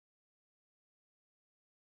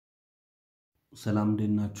ሰላም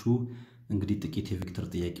እንደናችሁ እንግዲህ ጥቂት የቬክተር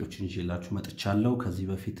ጥያቄዎችን ይዤላችሁ መጥቻለሁ ከዚህ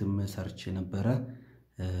በፊትም ሰርች የነበረ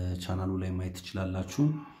ቻናሉ ላይ ማየት ትችላላችሁ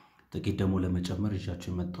ጥቂት ደግሞ ለመጨመር ይዣችሁ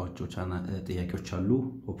የመጣኋቸው ጥያቄዎች አሉ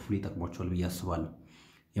ሆፕፉሊ ተጠቅሟቸዋል ብዬ አስባለሁ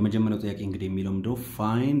የመጀመሪያው ጥያቄ እንግዲህ የሚለው ምንድነው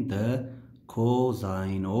find the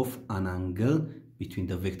cosine of an angle between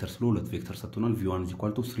the vectors ብሎ ሁለት ቬክተር ሰጥቶናል v1 is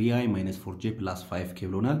equal to 3i minus 4j plus 5k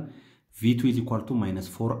ብሎናል v2 is equal to minus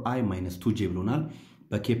 4i minus 2j ብሎናል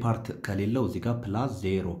በk ፓርት ከሌለው እዚህ ጋር ፕላስ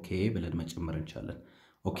 0k ብለን መጨመር እንችላለን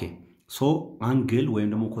ኦኬ ሶ አንግል ወይም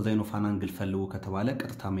ደግሞ ኮሳይን ኦፍ አን አንግል ፈልጉ ከተባለ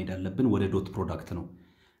ቀጥታ መሄድ አለብን ወደ ዶት ፕሮዳክት ነው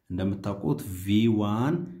እንደምታውቁት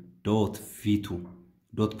v1 ዶት v2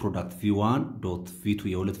 ዶት ፕሮዳክት v1 ዶት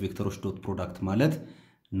v2 የሁለት ቬክተሮች ዶት ፕሮዳክት ማለት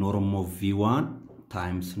norm of v1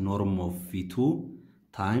 times norm of v2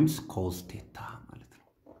 times cos theta ማለት ነው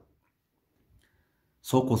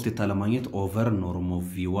ሶ cos theta ለማግኘት over norm of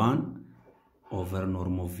v1 over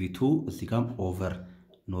norm of v2 እዚህ ጋር over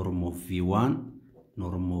norm of v1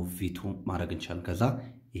 norm of v2 ማድረግ እንችላለን ከዛ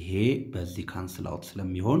ይሄ በዚህ ካንስል አውት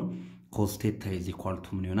ስለሚሆን cos theta is equal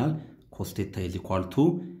to ምን ይሆናል cos theta is equal to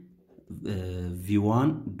v1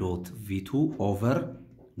 dot v2 over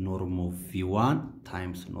norm of v1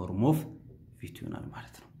 times norm of v2 ይሆናል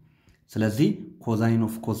ማለት ነው ስለዚህ cosine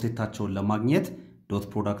of cos theta ቸውን ለማግኘት ዶት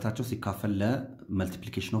ፕሮዳክታቸው ሲካፈል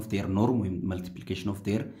ለመልቲፕሊኬሽን ኦፍ their norm ወይም multiplication of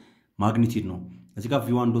their magnitude ነው እዚህ ጋር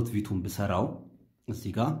v1 dot v2 በሰራው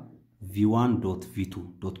እዚህ ጋር v1 dot v2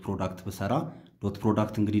 dot product በሰራ dot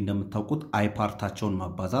product እንግዲህ እንደምታውቁት i ፓርታቸውን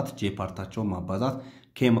ማባዛት j ፓርታቸውን ማባዛት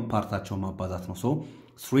k ፓርታቸውን ማባዛት ነው ሶ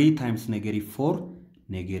 3 times -4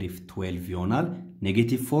 -12 ይሆናል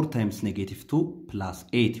 -4 times -2 plus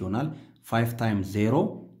 8 ይሆናል 5 times 0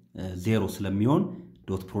 0 ስለሚሆን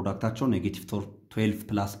dot productaቸው -12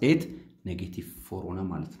 plus 8 -4 ሆነ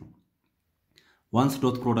ማለት ነው once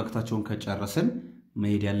dot productaቸውን ከጨረስን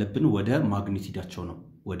መሄድ ያለብን ወደ ማግኒቲዩዳቸው ነው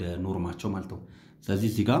ወደ ኖርማቸው ማለት ነው ስለዚህ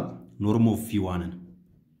እዚህ ጋር norm of v1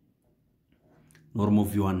 norm of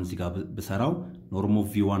v1 እዚህ ጋር በሰራው norm of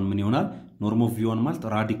v1 ምን ይሆናል norm of v1 ማለት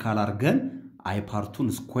ራዲካል አርገን i ፓርቱን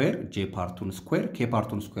ስኩዌር j ፓርቱን ስኩዌር k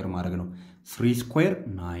ፓርቱን ስኩዌር ማድረግ ነው 3 ስኩዌር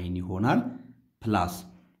 9 ይሆናል ፕላስ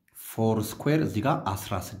 4 ስኩዌር እዚህ ጋር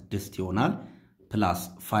 16 ይሆናል ፕላስ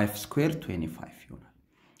 5 ስኩዌር 25 ይሆናል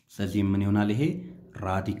ስለዚህ ምን ይሆናል ይሄ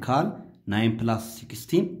ራዲካል 9 plus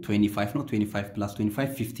 16 25 ነው 25 plus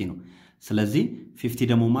 25 50 ነው ስለዚህ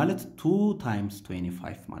 50 ደግሞ ማለት 2 times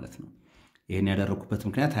 25 ማለት ነው ይሄን ያደረኩበት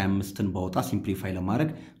ምክንያት 25ን ባወጣ ሲምፕሊፋይ ለማድረግ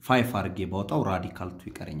 5 አርጌ ባወጣው ራዲካል 2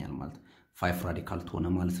 ይቀርኛል ማለት 5 ራዲካል 2 ሆነ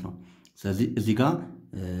ማለት ነው ስለዚህ እዚህ ጋር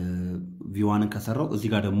v1ን ከሰራው እዚህ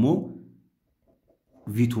ጋር ደግሞ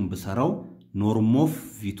v2ን በሰራው norm of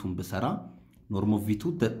v2ን በሰራ norm of v2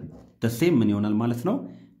 the same ምን ይሆናል ማለት ነው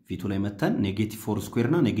v2 ላይ መተን -4 ስኩዌር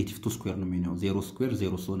እና -2 ስኩዌር ነው የሚሆነው 0 ስኩዌር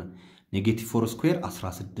 0 ሆነ -4 ስኩዌር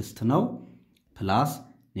 16 ነው ፕላስ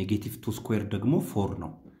 -2 ስኩዌር ደግሞ 4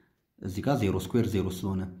 ነው እዚህ ጋር 0 ስኩዌር 0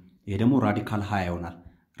 ስለሆነ ይሄ ደግሞ ራዲካል 20 ይሆናል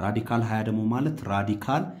ራዲካል 20 ደግሞ ማለት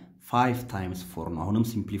ራዲካል 5 times 4 ነው አሁንም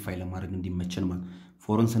ሲምፕሊፋይ ለማድረግ እንዲመቸን ማለት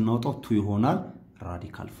 4ን ስናወጣው 2 ይሆናል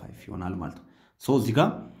ራዲካል 5 ይሆናል ማለት ነው ሶ እዚህ ጋር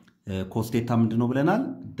cos theta ምንድነው ብለናል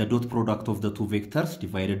the dot product of the two vectors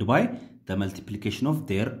divided by the multiplication of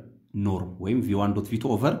their norm ወይም v1 dot v2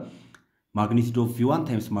 over magnitude of v1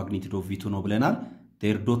 times magnitude of v2 ነው ብለናል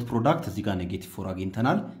their dot product እዚህ ጋር -4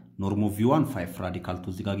 አግኝተናል norm of v1 5 radical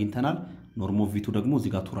 2 እዚህ ጋር አግኝተናል norm of v2 ደግሞ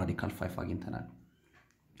እዚህ ጋር 2 radical 5 አግኝተናል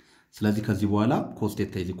ስለዚህ ከዚህ በኋላ cos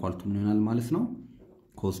theta is equal to ምን ይሆናል ማለት ነው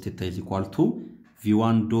cos theta is equal to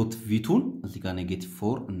v1 dot v2 እዚህ ጋር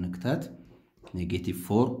 -4 እንክተት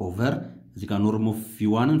 -4 over እዚህ ጋር norm of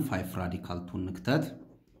v1ን 5 radical 2 እንክተት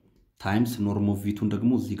times norm of v2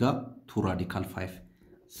 ደግሞ እዚህ ጋር 2 radical 5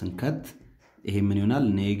 ስንከት ይሄ ምን ይሆናል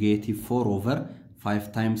 -4 over 5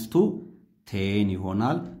 times 2 10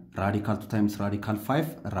 ይሆናል radical 2 times radical 5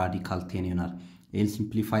 radical 10 ይሆናል ይሄን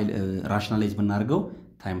ሲምፕሊፋይ ራሽናላይዝ ብናደርገው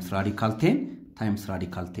times radical 10 times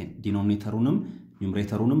radical 10 ዲኖሚኔተሩንም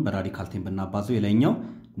ኒውመሬተሩንም በራዲካል 10 ብናባዛው የላይኛው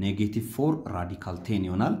 -4 radical 10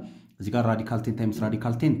 ይሆናል እዚህ ጋር radical 10 times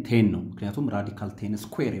radical 10 10 ነው ምክንያቱም radical 10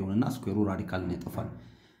 ስኩዌር ይሆንና ስኩዌሩ ራዲካል ነው ያጠፋል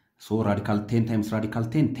ሶ radical 10 times radical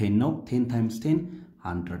 10 10 ነው 10 times 10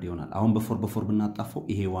 100 ይሆናል አሁን በ4 ብናጣፈው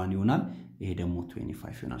ይሄ 1 ይሆናል ይሄ ደግሞ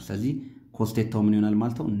 25 ይሆናል ስለዚህ cos theta ምን ይሆናል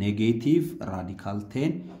ማለት ነው ኔጌቲቭ radical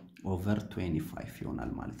 10 over 25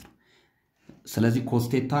 ይሆናል ማለት ነው ስለዚህ cos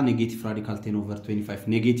theta ኔጌቲቭ radical 10 over 25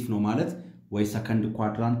 ኔጌቲቭ ነው ማለት ወይ ሰከንድ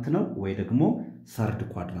ኳድራንት ነው ወይ ደግሞ ሰርድ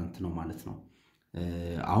ኳድራንት ነው ማለት ነው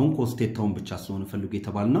አሁን cos thetaውን ብቻ ስለሆነ ፈልጉ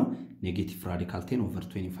የተባልነው ኔጌቲቭ ራዲካል 10 over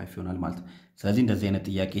 25 ይሆናል ማለት ነው ስለዚህ እንደዚህ አይነት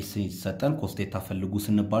ጥያቄ ሲሰጠን cos theta ፈልጉ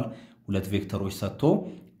ስንባል ሁለት ቬክተሮች ሰጥቶ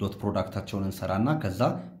ዶት ፕሮዳክታቸውን እንሰራና ከዛ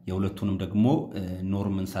የሁለቱንም ደግሞ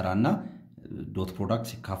ኖርም እንሰራና ዶት ፕሮዳክት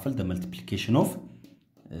ሲካፈል the multiplication of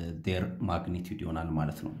their magnitude ይሆናል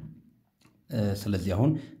ማለት ነው። ስለዚህ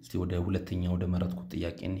አሁን እስቲ ወደ ሁለተኛው ወደ መረጥኩት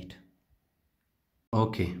ጥያቄ እንሂድ።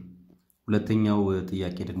 ኦኬ ሁለተኛው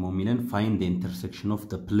ጥያቄ ደግሞ የሚለን find the intersection of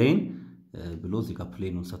the plane ብሎ እዚህ ጋር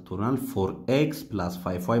ፕሌኑን ሰጥቶናል 4x plus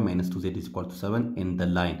 5y minus 2z is equal to 7 and the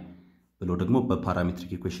line ብሎ ደግሞ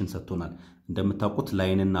በፓራሜትሪክ ኢኩዌሽን ሰጥቶናል። እንደምታውቁት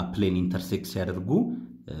ላይን እና ፕሌን ኢንተርሴክት ሲያደርጉ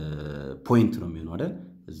ፖይንት ነው የሚሆነው አይደል?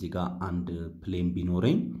 እዚህ ጋር አንድ ፕሌን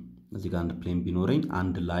ቢኖረኝ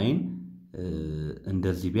አንድ ላይን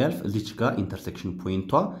እንደዚህ ቢያልፍ እዚች ጋር ኢንተርሴክሽን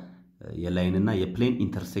ፖይንቷ የላይን እና የፕሌን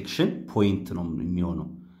ኢንተርሴክሽን ፖይንት ነው የሚሆነው።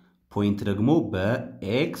 ፖይንት ደግሞ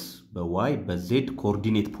በኤክስ በዋይ በዜድ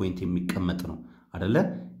ኮኦርዲኔት ፖይንት የሚቀመጥ ነው አይደለ?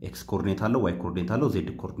 ኤክስ ኮኦርዲኔት አለው፣ ዋይ ኮኦርዲኔት አለው፣ ዜድ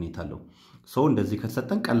ኮኦርዲኔት አለው። ሶ እንደዚህ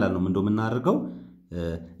ከተሰጠን ቀላል ነው ምንድነው የምናደርገው?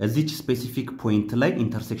 እዚች ስፔሲፊክ ፖይንት ላይ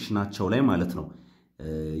ኢንተርሴክሽናቸው ላይ ማለት ነው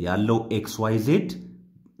ያለው ኤክስ ዋይ ዜድ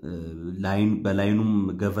በላይኑም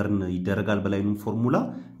ገቨርን ይደረጋል በላይኑም ፎርሙላ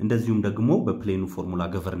እንደዚሁም ደግሞ በፕሌኑ ፎርሙላ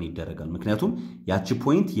ገቨርን ይደረጋል። ምክንያቱም ያቺ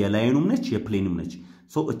ፖይንት የላይኑም ነች የፕሌኑም ነች።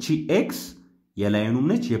 ሶ እቺ ኤክስ የላይኑም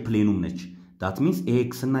ነች የፕሌኑም ነች። that means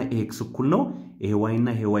ኤክስ እና ኤክስ እኩል ነው፣ ይሄ ዋይ እና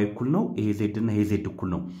ይሄ ዋይ እኩል ነው፣ ይሄ ዜድ እና ይሄ ዜድ እኩል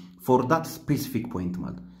ነው for that specific point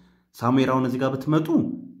ማለት ሳሙኤራውን እዚህ ጋር ብትመጡ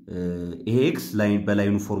ይሄ ኤክስ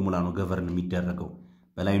በላይኑ ፎርሙላ ነው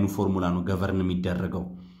ገቨርን የሚደረገው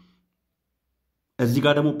እዚህ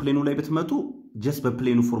ጋር ደግሞ ፕሌኑ ላይ ብትመጡ just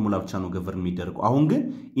በፕሌኑ ፎርሙላ ብቻ ነው ገቨርን የሚደረገው። አሁን ግን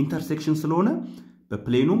ኢንተርሴክሽን ስለሆነ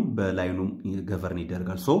በፕሌኑም በላይኑም ገቨርን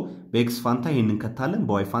ይደረጋል። ሶ በኤክስ ፋንታ ይሄንን ከታለን፣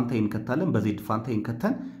 በዋይ ፋንታ ይሄንን ከታለን፣ በዜድ ፋንታ ይሄንን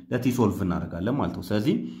ከተን ለቲ ሶልቭ እናደርጋለን ማለት ነው።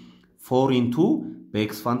 ስለዚህ 4 into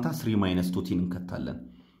በኤክስ ፋንታ 3 minus 2t እንከታለን።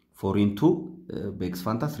 4 into በኤክስ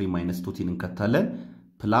ፋንታ 3 minus 2t እንከታለን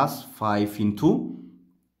ፕላስ 5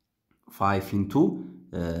 into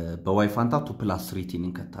በዋይ ፋንታ 2 plus 3t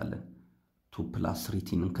እንከታለን 2 plus 3t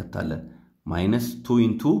እንከታለን minus 2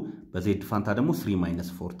 into በዜድ ፋንታ ደግሞ 3 minus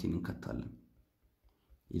 4t እንከታለን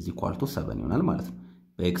is equal to 7 ይሆናል ማለት ነው።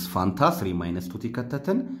 በኤክስ ፋንታ 3 minus 2t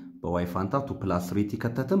ከተተን በዋይ ፋንታ 2 plus 3t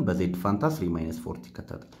ከተተን በዜድ ፋንታ 3 minus 4t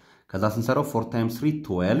ከተተን ከዛ ስንሰራው 4 times 3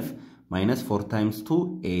 12 minus 4 times 2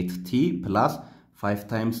 8t plus 5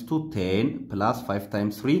 times 2 10 plus 5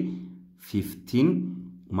 times 3 15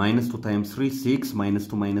 minus 2 times 3 6 minus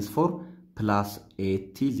 2 minus 4 plus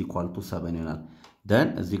 8t is equal to 7 ይሆናል። then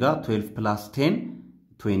እዚህ ጋር 12 plus 10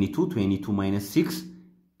 22 minus 6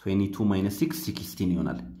 22 minus 6 16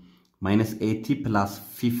 ይሆናል minus 8t plus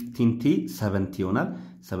 15t 70 ይሆናል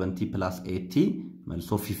 70 plus 8t መልሶ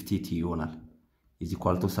 50t ይሆናል is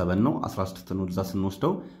equal to 7 ነው 16 ነው እዛ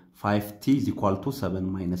ስንወስደው 5t is equal to 7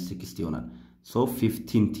 minus 60 ይሆናል so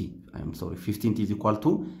 15t is equal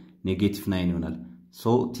to negative 9 ይሆናል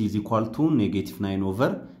so t is equal to negative 9 over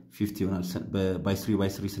 50 ይሆናል by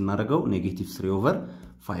 3 ስናደርገው negative 3 over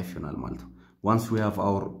 5 ይሆናል ማለት ነው። once we have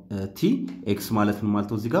our t x ማለት ምን ማለት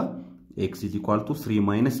ነው? እዚህ ጋር x is equal to 3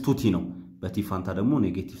 minus 2t ነው። በt ፋንታ ደግሞ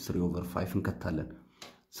negative 3 over 5 እንከታለን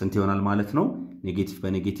ስንት ይሆናል ማለት ነው? ኔጌቲቭ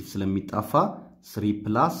በኔጌቲቭ ስለሚጣፋ 3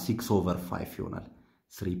 plus 6 over 5 ይሆናል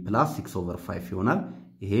 3 plus 6 over 5 ይሆናል።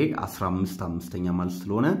 ይሄ 15 አምስተኛ ማለት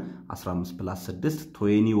ስለሆነ 15 plus 6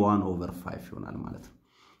 21 over 5 ይሆናል ማለት ነው።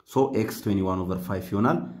 so x 21 over 5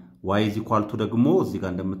 ይሆናል። y is equal to ደግሞ እዚህ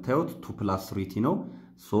ጋር እንደምታዩት 2 plus 3t ነው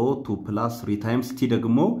so 2 plus 3 times t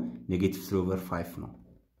ደግሞ negative 3 over 5 ነው።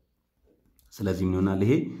 ስለዚህ ምን ይሆናል?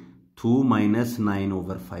 ይሄ 2 minus 9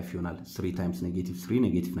 over 5 ይሆናል 3 times negative 3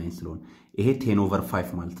 negative 9 ስለሆነ ይሄ 10 over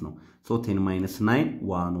 5 ማለት ነው so 10 minus 9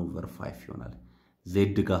 1 over 5 ይሆናል። z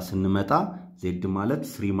ጋር ስንመጣ z ማለት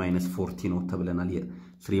 3 minus 40 ነው ተብለናል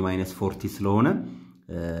 3 minus 40 ስለሆነ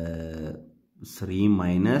 3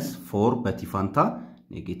 minus 4 በቲ ፋንታ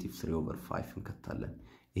negative 3 over 5 እንከታለን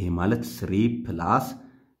ይሄ ማለት 3 plus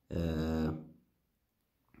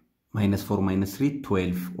minus 4 minus 3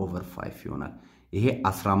 12 over 5 ይሆናል። ይሄ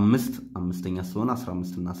 15 አምስተኛ ስለሆነ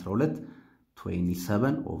 15 እና 12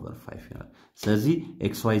 27 over 5 ይሆናል። ስለዚህ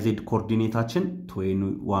xyz ኮኦርዲኔታችን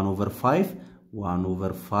 21 over 5 1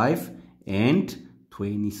 over 5 and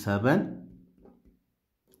 27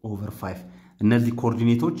 over 5 እነዚህ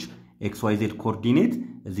ኮኦርዲኔቶች xyz ኮኦርዲኔት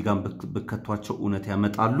እዚህ ጋር በከቷቸው ኡነት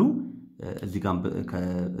ያመጣሉ እዚህ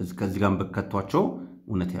ጋር በከቷቸው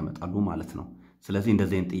ኡነት ያመጣሉ ማለት ነው። ስለዚህ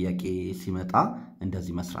እንደዚህ አይነት ጥያቄ ሲመጣ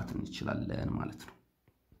እንደዚህ መስራት እንችላለን ማለት ነው።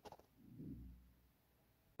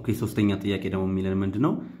 ኦኬ ሶስተኛ ጥያቄ ደግሞ የሚለን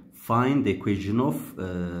ምንድነው? find the equation of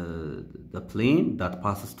the plane that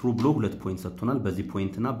passes through ብሎ ሁለት ፖይንት ሰጥቶናል። በዚህ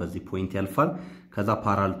ፖይንት እና በዚህ ፖይንት ያልፋል ከዛ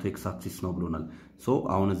parallel to x axis ነው ብሎናል። ሶ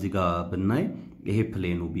አሁን እዚህ ጋር ብናይ ይሄ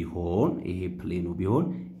ፕሌኑ ቢሆን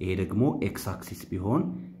ይሄ ደግሞ ኤክስ አክሲስ ቢሆን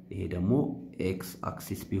ይሄ ደግሞ ኤክስ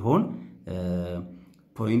አክሲስ ቢሆን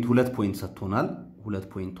ፖይንት ሁለት ፖይንት ሰጥቶናል ሁለት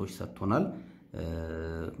ፖይንቶች ሰጥቶናል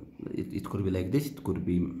it could be like this it could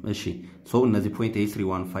be እሺ ሶ እነዚህ ፖይንት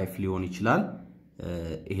a315 ሊሆን ይችላል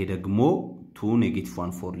ይሄ ደግሞ 2 ኔጌቲቭ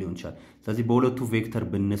 14 ሊሆን ይችላል ስለዚህ በሁለቱ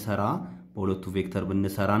ቬክተር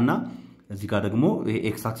ብንሰራና እዚህ ጋር ደግሞ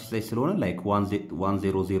ኤክስ አክሲስ ላይ ስለሆነ ላይክ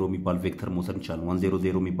 100 የሚባል ቬክተር መውሰድ እንችላለን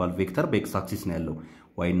 100 የሚባል ቬክተር በኤክስ አክሲስ ነው ያለው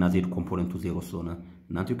y እና z ኮምፖነንቱ 0 ስለሆነ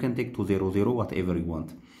እናንተ you can take 200 whatever you want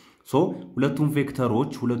ሶ ሁለቱም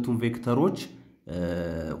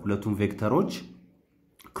ቬክተሮች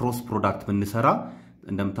ክሮስ ፕሮዳክት ብንሰራ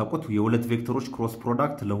እንደምታውቁት የሁለት ቬክተሮች ክሮስ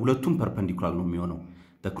ፕሮዳክት ለሁለቱም ፐርፔንዲኩላር ነው የሚሆነው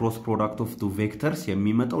the cross product of two vectors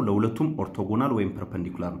የሚመጣው ለሁለቱም ኦርቶጎናል ወይም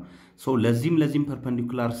ፐርፔንዲኩላር ነው ሶ ለዚህም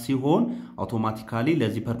ፐርፔንዲኩላር ሲሆን አውቶማቲካሊ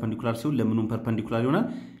ለዚህ ፐርፔንዲኩላር ሲሆን ለምኑም ፐርፔንዲኩላር ይሆናል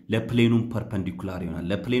ለፕሌኑም ፐርፔንዲኩላር ይሆናል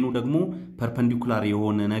ለፕሌኑ ደግሞ ፐርፔንዲኩላር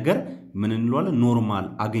የሆነ ነገር ምን እንለዋለን ኖርማል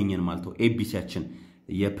አገኘን ማለት ነው ኤቢሲያችን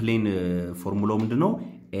የፕሌን ፎርሙላው ምንድነው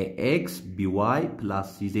ax by plus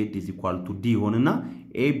cz is equal to d ሆነና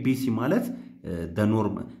abc ማለት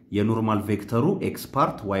የኖርማል ቬክተሩ x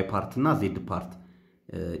part y part እና z part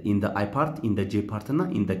in the I part in the j part እና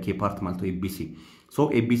in the k part ማለት ነው abc so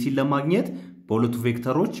abc ለማግኘት በሁለቱ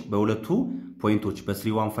ቬክተሮች በሁለቱ ፖይንቶች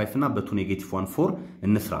በ315 እና በ2-14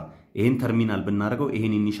 እንስራ ይሄን ተርሚናል ብናደርገው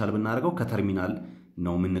ይሄን ኢኒሻል ብናደርገው ከተርሚናል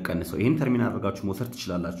ነው የምንቀንሰው ይሄን ተርሚናል አድርጋችሁ መውሰድ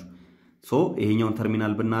ትችላላችሁ ሶ ይሄኛውን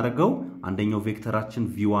ተርሚናል ብናደርገው አንደኛው ቬክተራችን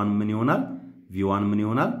v1 ምን ይሆናል 2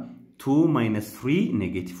 - 3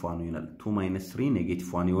 -1 ይሆናል 2 - 3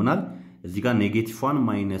 -1 ይሆናል እዚህ ጋር -1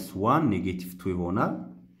 -1 -2 ይሆናል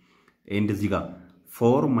ኤንድ እዚህ ጋር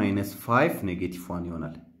 4 - 5 -1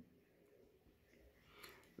 ይሆናል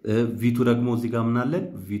v2 ደግሞ እዚህ ጋር ምን አለን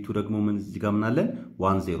v2 ደግሞ ምን እዚህ ጋር ምን አለን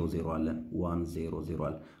 100 አለን 100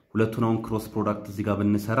 አለ ሁለቱን አሁን ክሮስ ፕሮዳክት እዚህ ጋር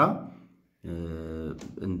ብንሰራ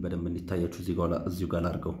በደንብ እንዲታያችሁ እዚህ ጋር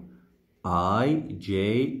አድርገው I j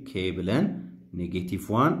k ብለን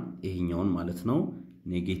 -1 ይሄኛውን ማለት ነው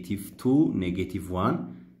 -2 -1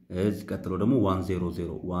 እዚህ ቀጥሎ ደግሞ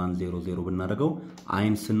 100 ብናደርገው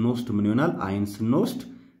አይን ስንወስድ ምን ይሆናል አይን ስንወስድ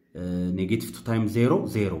 -2 times 0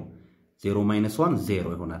 0 0 - 1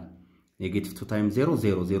 0 ይሆናል -2 times 0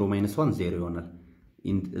 0 0 - 1 0 ይሆናል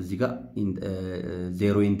እዚህ ጋር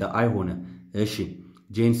 0 in the i ሆነ እሺ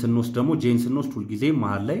ጄን ስንወስድ ደግሞ ሁሉ ጊዜ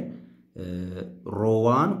መሃል ላይ ሮ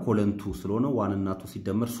 1 ኮለን 2 ስለሆነ 1 እና 2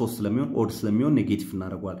 ሲደመር 3 ስለሚሆን ኦድ ስለሚሆን ኔጌቲቭ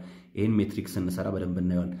እናደርጋለን ይሄን ሜትሪክስ እንሰራ በደንብ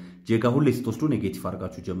እናየዋለን ጄጋ ሁሉ ስትወስዱ ኔጌቲቭ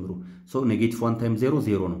አድርጋችሁ ጀምሩ ሶ -1 times 0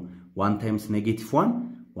 0 ነው 1 times -1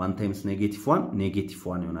 1 times -1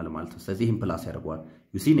 -1 ይሆናል ማለት ነው ስለዚህ ይሄን ፕላስ ያደርጋል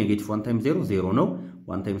you see -1 times 0 0 ነው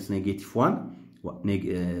 1 times -1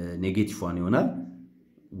 -1 ይሆናል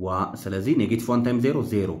ስለዚህ -1 times 0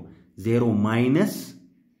 0 0 minus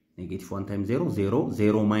 -1 times 0 0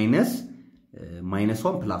 0 minus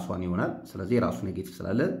 -1 plus 1 ይሆናል ስለዚህ ራሱ ኔጌቲቭ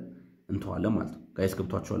ስላለ እንተዋለን ማለት ነው ጋይስ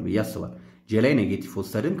ገብቷችኋል ብዬ አስባለሁ ጄ ላይ ኔጌቲቭ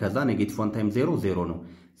ወሰድን ከዛ -1 times 0 0 ነው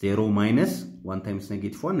 0 minus 1 times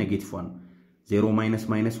 -1 -1 0 minus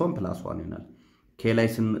 -1 plus 1 ይሆናል ኬ ላይ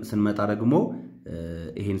ስንመጣ ደግሞ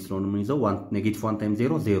ይሄን ስለሆነ ምን ይዘው -1 times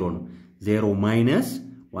 0 0 ነው 0 minus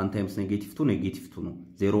 1 times -2 -2 ነው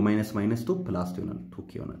 0 minus -2 plus 2 ይሆናል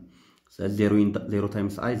 2k ይሆናል ስለዚህ 0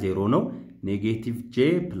 times i 0 ነው -j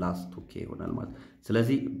plus 2k ይሆናል ማለት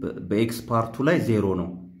ስለዚህ በኤክስ ፓርቱ ላይ 0 ነው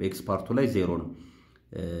በኤክስ ፓርቱ ላይ 0 ነው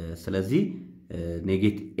ስለዚህ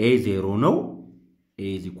a 0 ነው a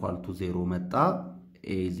is equal to 0 መጣ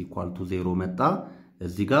a is equal to 0 መጣ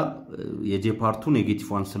እዚህ ጋር የጄ ፓርቱ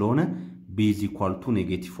 -1 ስለሆነ b is equal to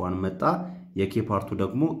 -1 መጣ የኬ ፓርቱ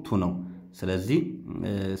ደግሞ 2 ነው ስለዚህ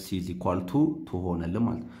c is equal to 2 ሆነልን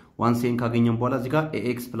ማለት ዋን ሴን ካገኘን በኋላ እዚህ ጋር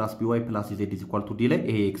ax plus by plus z is equal to d ላይ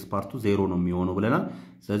ይሄ x ፓርቱ 0 ነው የሚሆነው ብለናል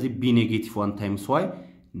ስለዚህ b -1 times y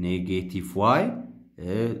 -y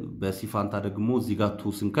በሲፋንታ ደግሞ እዚህ ጋር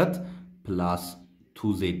 2 ስንከት plus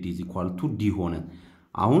 2z is equal to d ሆነ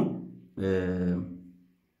አሁን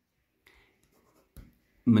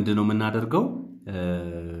ምንድነው የምናደርገው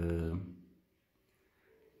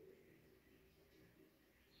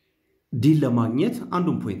ዲ ለማግኘት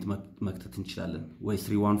አንዱን ፖይንት መክተት እንችላለን ወይ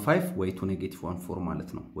 315 ወይ 2-14 ማለት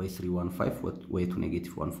ነው ወይ 315 ወይ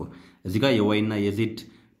 2-14 እዚህ ጋር የy እና የz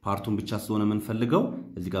ፓርቱን ብቻ ስለሆነ የምንፈልገው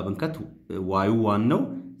እዚህ ጋር ብንከት y 1 ነው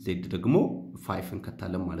z ደግሞ 5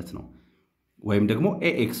 እንከታለን ማለት ነው ወይም ደግሞ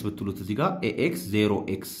ax ብትሉት እዚህ ጋር ax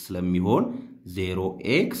 0x ስለሚሆን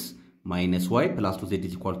 0x minus y plus 2z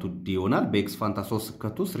is equal to d ይሆናል በx ፋንታ 3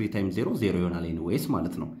 ስከቱ 3 times 0 0 ይሆናል anyways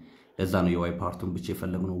ማለት ነው ለዛ ነው የy ፓርቱን ብቻ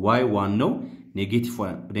የፈለግነው y 1 ነው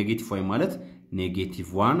ኔጌቲቭ y ማለት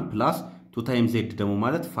 -1 plus 2 times z ደግሞ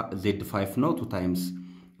ማለት z 5 ነው 2 times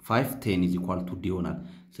 5 10 is equal to d ይሆናል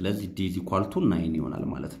ስለዚህ d is equal to 9 ይሆናል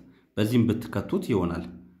ማለት ነው በዚህም ብትከቱት ይሆናል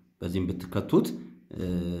በዚህም ብትከቱት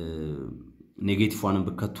ኔጌቲቭ 1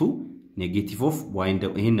 ብትከቱ ኔጌቲቭ ኦፍ y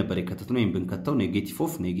ይሄን ነበር የከተተው ይሄን ብንከተው ኔጌቲቭ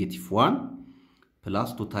ኦፍ ኔጌቲቭ 1 plus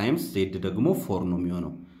 2 times z ደግሞ 4 ነው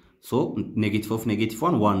የሚሆነው so negative of negative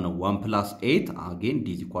 1 ነው 1 plus 8 again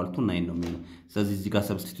d is equal to 9 ነው የሚሆነው ስለዚህ እዚህ ጋር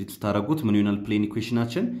ሰብስቲትዩት ታደርጉት ምን ይሆናል ፕሌን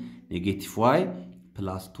ኢኩዌሽናችን negative y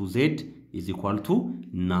plus 2z is equal to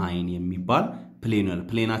 9 የሚባል ፕሌን ነው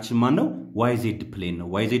ፕሌናችን ማን ነው yz ፕሌን ነው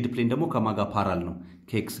yz ፕሌን ደግሞ ከማጋ ፓራል ነው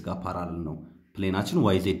kx ጋር ፓራል ነው ፕሌናችን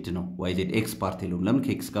yz ነው yz x ፓርት የለውም ለምን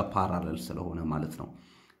kx ጋር ፓራል ስለሆነ ማለት ነው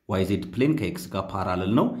yz ፕሌን kx ጋር ፓራል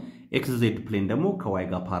ነው xz ፕሌን ደግሞ ከy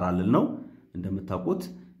ጋር ፓራል ነው እንደምታውቁት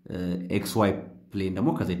xy ፕሌን ደግሞ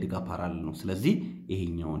ከz ጋር ፓራል ነው ስለዚህ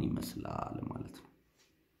ይሄኛውን ይመስላል ማለት ነው